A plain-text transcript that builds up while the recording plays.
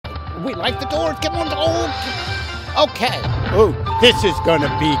We like the doors. Get on the old. Okay. Oh, this is going to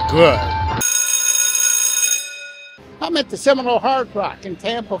be good. I'm at the Seminole Hard Rock in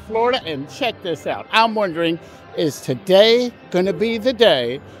Tampa, Florida, and check this out. I'm wondering, is today going to be the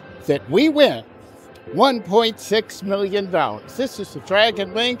day that we win $1.6 million? This is the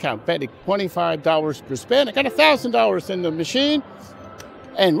Dragon Link. I'm betting $25 per spin. I got $1,000 in the machine,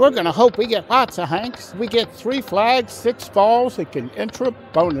 and we're going to hope we get lots of hanks. We get 3 flags, 6 balls. It can enter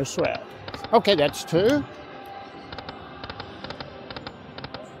bonus round. Okay, that's 2.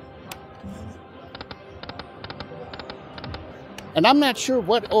 And I'm not sure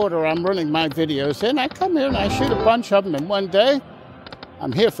what order I'm running my videos in. I come here and I shoot a bunch of them in one day.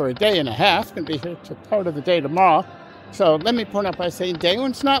 I'm here for a day and a half. Going to be here to part of the day tomorrow. So let me point out by saying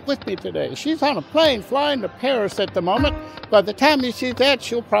Daywin's not with me today. She's on a plane flying to Paris at the moment. By the time you see that,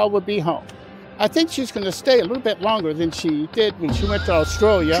 she'll probably be home. I think she's going to stay a little bit longer than she did when she went to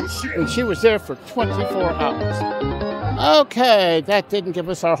Australia, and she was there for 24 hours. Okay, that didn't give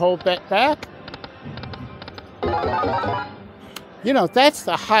us our whole bet back. You know, that's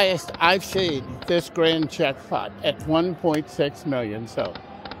the highest I've seen this grand jackpot at 1.6 million. So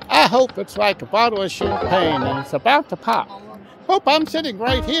I hope it's like a bottle of champagne and it's about to pop. Hope I'm sitting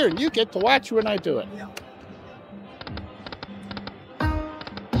right here and you get to watch when I do it.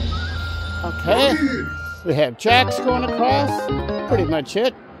 Okay, we have jacks going across. Pretty much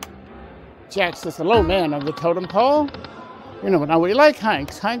it. Jacks is the low man of the totem pole. You know, now we like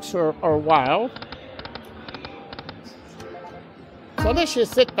hanks. Hanks are wild. So let's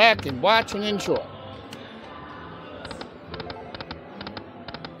just sit back and watch and enjoy.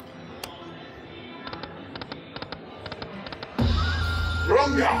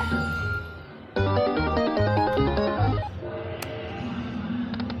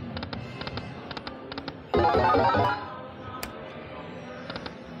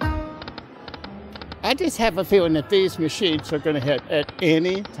 I just have a feeling that these machines are going to hit at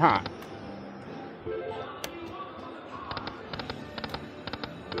any time.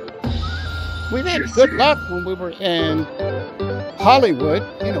 We've had good luck when we were in Hollywood.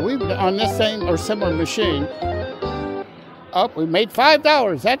 You know, we were on this same or similar machine. Oh, we made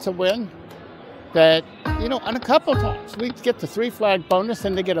 $5. That's a win. That, you know, and a couple times we get the 3 flag bonus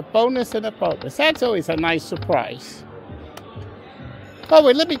and they get a bonus and a bonus. That's always a nice surprise. Oh,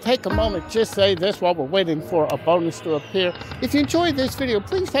 wait, let me take a moment, just say this while we're waiting for a bonus to appear. If you enjoyed this video,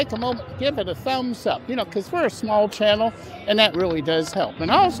 please take a moment to give it a thumbs up, you know, because we're a small channel, and that really does help. And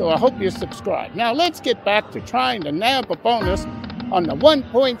also, I hope you subscribe. Now, let's get back to trying to nab a bonus on the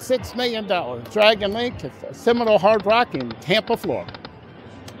 $1.6 million Dragon Link at the Seminole Hard Rock in Tampa, Florida.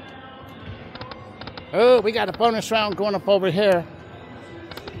 Oh, we got a bonus round going up over here.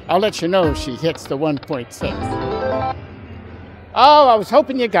 I'll let you know if she hits the 1.6. Oh, I was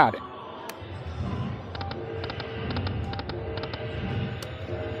hoping you got it.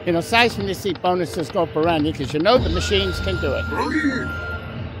 You know, it's nice when you see bonuses go up around you because you know the machines can do it.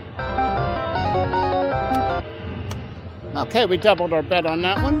 Okay, we doubled our bet on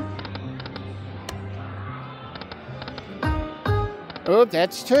that one. Oh,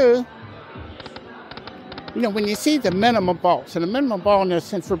 that's 2. You know, when you see the minimum balls, and the minimum ball in this,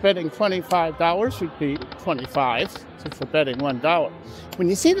 since we're betting $25, would be 25, since we're betting $1. When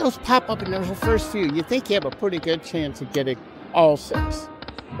you see those pop up in those first few, you think you have a pretty good chance of getting all 6.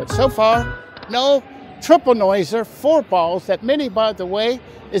 But so far, no. Triple noiser, 4 balls. That mini, by the way,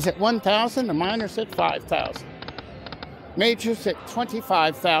 is at 1,000. The minor's at 5,000. Majors at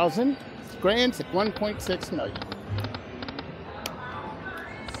 25,000. Grands at 1.6 million.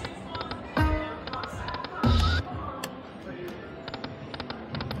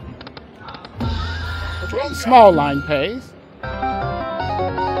 Small line pays.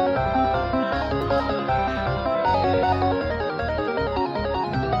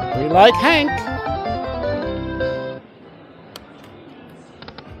 We like Hank.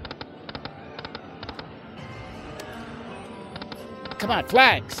 Come on,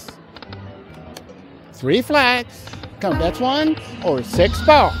 flags. 3 flags. Come, that's 1 or 6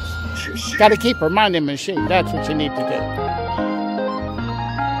 balls. Got to keep reminding the machine. That's what you need to do.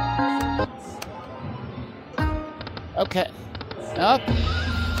 Okay. Up.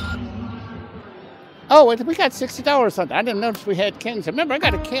 Oh, we got $60 on that. I didn't notice we had kings. Remember, I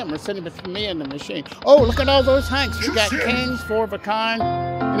got a camera sitting between me and the machine. Oh, look at all those hanks. We got kings, 4 of a kind.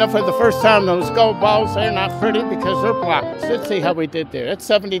 You know, for the first time, those gold balls, they're not pretty because they're blockers. Let's see how we did there. That's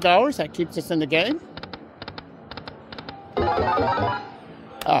 $70. That keeps us in the game.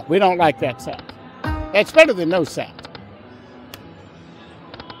 We don't like that sound. That's better than no sound.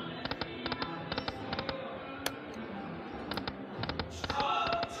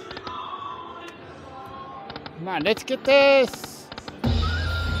 Come on, let's get this.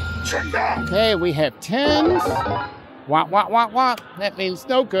 Okay, we have 10s. Wah. That means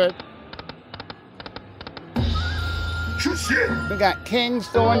no good. We got kings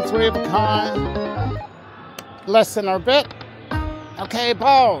going, 3 of a kind. Less than our bet. Okay,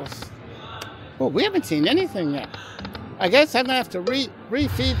 balls. Well, we haven't seen anything yet. I guess I'm gonna have to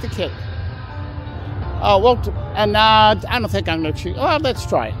refeed the kid. Oh, well, and I don't think I'm gonna choose. Well, let's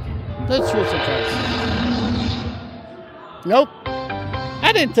try it. Let's use the choice. Nope.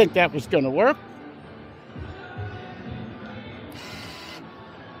 I didn't think that was gonna work.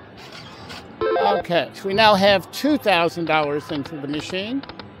 Okay, so we now have $2,000 into the machine.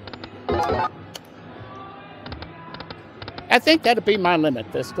 I think that'll be my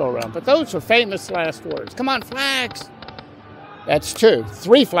limit this go around, but those are famous last words. Come on, flags. That's 2.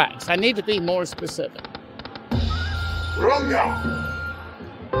 3 flags. I need to be more specific.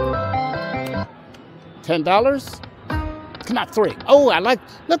 $10. Come on, 3. Oh,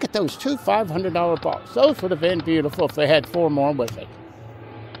 look at those 2 $500 balls. Those would have been beautiful if they had 4 more with it.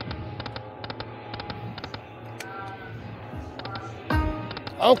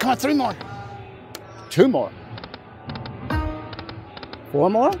 Oh, come on, 3 more. 2 more. 4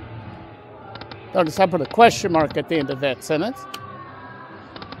 more? Notice I put a question mark at the end of that sentence.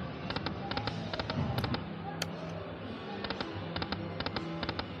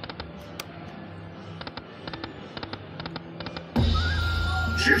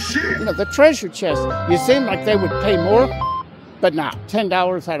 You know, the treasure chest, you seem like they would pay more, but not.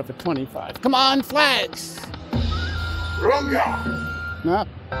 $10 out of a 25. Come on, flags. No.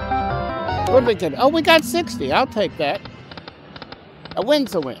 What did we get? Oh, we got 60. I'll take that. A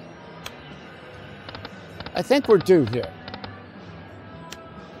win's a win. I think we're due here.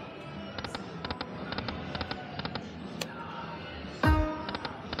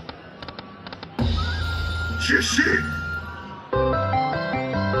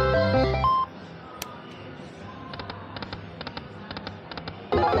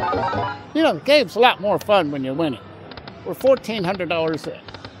 You know, the game's a lot more fun when you're winning. We're $1,400 in.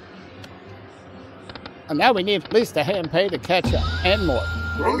 And now we need at least a hand pay to catch up, and more.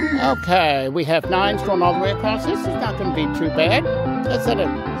 Okay, we have 9s going all the way across. This is not going to be too bad. That's it. You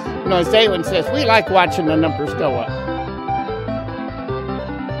know, as Daywin says, we like watching the numbers go up.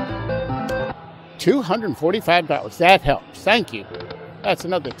 $245. That helps. Thank you. That's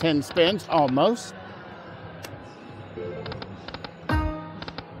another 10 spins, almost.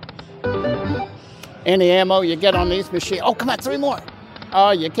 Any ammo you get on these machines. Oh, come on, 3 more.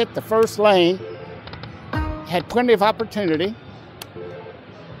 Oh, you get the first lane. Had plenty of opportunity.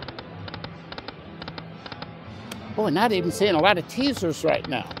 Boy, not even seeing a lot of teasers right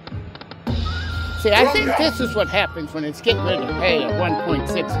now. See, I think this is what happens when it's getting ready to pay a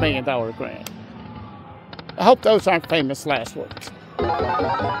 $1.6 million grant. I hope those aren't famous last words.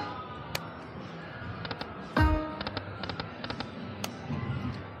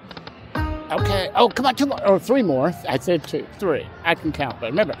 Okay. Oh, come on, 2 more. Or 3 more. I said 2. 3. I can count.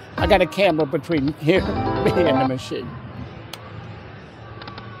 But remember, I got a camera between here, me and the machine.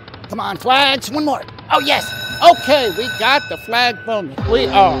 Come on, flags. 1 more. Oh, yes. Okay, we got the flag bonus. We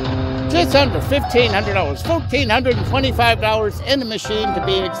are just under $1,500. $1,425 in the machine, to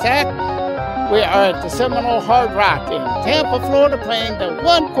be exact. We are at the Seminole Hard Rock in Tampa, Florida, playing the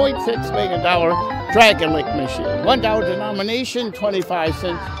 $1.6 million Dragon Link machine. $1 denomination, 25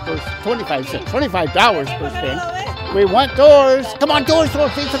 cents per $25 per spin. We want doors. Come on, doors,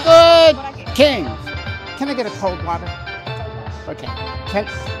 these are good. Kings. Can I get a cold water? Okay.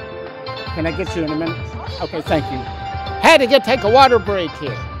 Can I get you in a minute? Okay, thank you. Had to take a water break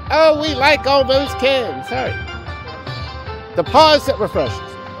here. Oh, we like all those kings. Sorry. The pause that refreshes.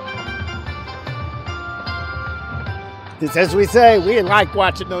 It's as we say, we like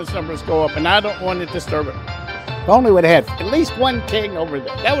watching those numbers go up, and I don't want to disturb it. If only would have had at least 1 king over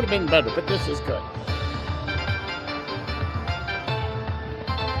there. That would have been better, but this is good.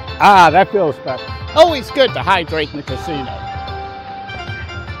 Ah, that feels better. Always good to hydrate in the casino.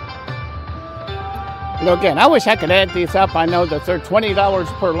 You know, again, I wish I could add these up. I know that they're $20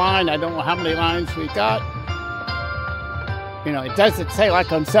 per line. I don't know how many lines we got. You know, it doesn't say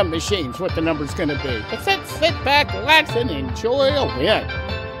like on some machines what the number's going to be. It says sit back, relax, and enjoy a win.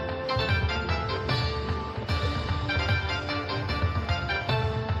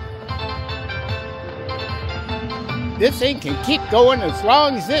 This thing can keep going as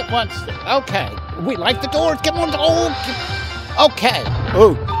long as it wants to. Okay, we like the doors. Come on, okay.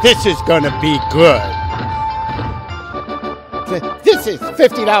 Oh, this is going to be good. This is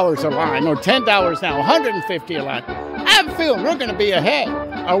 $50 a line, or $10 now, $150 a line. I'm feeling we're going to be ahead.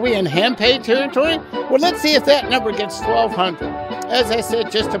 Are we in hand pay territory? Well, let's see if that number gets 1,200. As I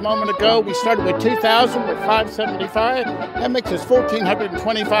said just a moment ago, we started with 2,000 with 575. That makes us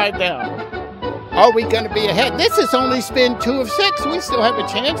 1,425 down. Are we going to be ahead? This is only spin 2 of 6. We still have a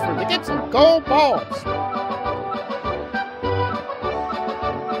chance to get some gold balls.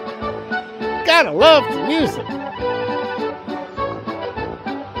 Gotta love the music.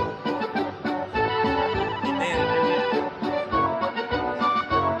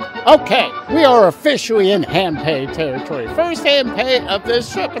 Okay, we are officially in hand pay territory. First hand pay of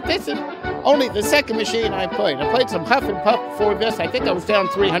this trip, but this is only the second machine I played. I played some Huff and Puff before this. I think I was down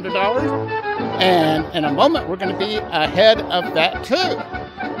 $300. And in a moment, we're going to be ahead of that too.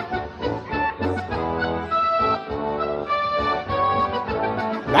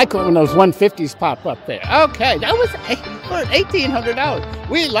 I like when those 150s pop up there. Okay, that was $1,800.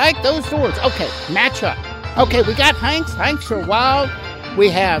 We like those doors. Okay, match up. Okay, we got Hanks. Hanks are wild. We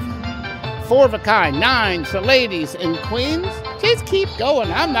have 4 of a kind, 9s, the ladies, and queens. Just keep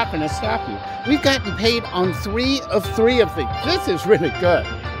going. I'm not going to stop you. We've gotten paid on 3 of 3 of these. This is really good.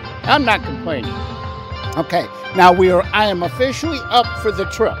 I'm not complaining. Okay, now I am officially up for the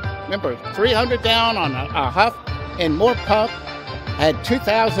trip. Remember, 300 down on a Huff and more Puff. I had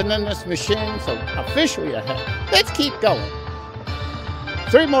 2,000 in this machine, so officially ahead. Let's keep going.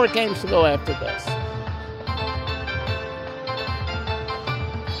 3 more games to go after this.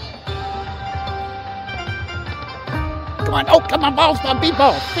 Come on. Oh, come on, balls. Be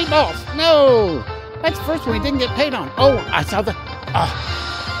balls. Be balls. No. That's the first one we didn't get paid on. Oh, I saw the...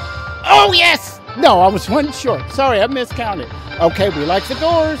 Oh, yes. No, I was 1 short. Sorry, I miscounted. Okay, we like the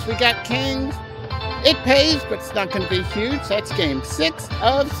doors. We got kings. It pays, but it's not going to be huge. That's game 6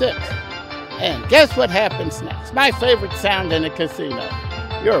 of 6. And guess what happens next? My favorite sound in a casino.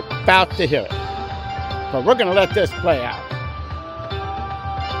 You're about to hear it. But we're going to let this play out.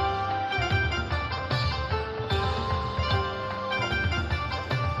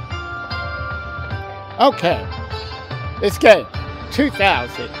 Okay, this game,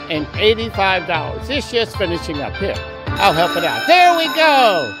 $2,085. It's just finishing up here. I'll help it out. There we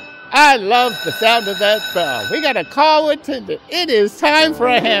go. I love the sound of that bell. We got a call attendant. It is time for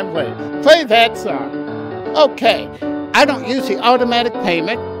a hand play. Play that song. Okay, I don't use the automatic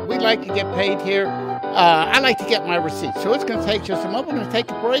payment. We like to get paid here. I like to get my receipt. So it's going to take just a moment. We're going to take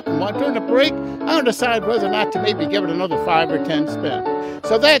a break. And during the break, I'm going to decide whether or not to maybe give it another 5 or 10 spins.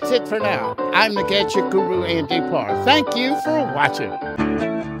 So that's it for now. I'm the Gadget Guru, Andy Parr. Thank you for watching.